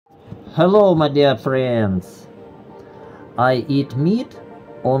Hello, my dear friends. I eat meat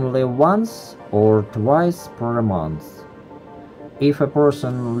only once or twice per month. If a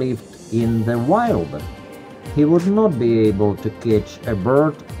person lived in the wild, he would not be able to catch a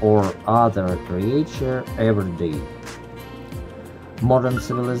bird or other creature every day. Modern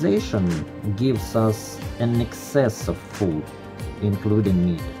civilization gives us an excess of food, including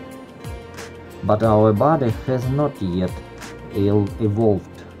meat. But our body has not yet evolved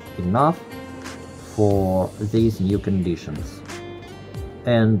enough for these new conditions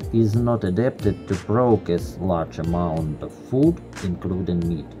and is not adapted to process large amount of food, including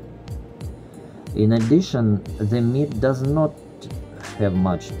meat. In addition, the meat does not have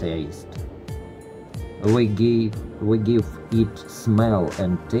much taste. We give it smell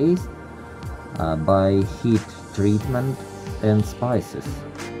and taste by heat treatment and spices.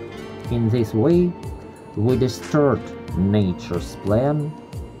 In this way, we distort nature's plan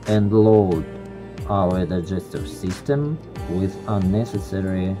and load our digestive system with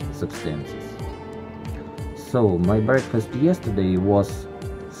unnecessary substances. So my breakfast yesterday was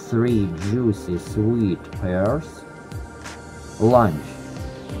 3 juicy sweet pears, lunch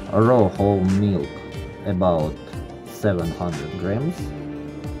raw whole milk about 700 grams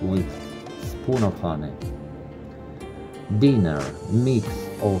with spoon of honey, dinner mix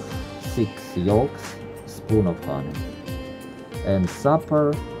of 6 yolks, spoon of honey, and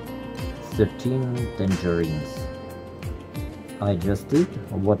supper 13 tangerines. I just eat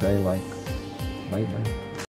what I like. Bye bye.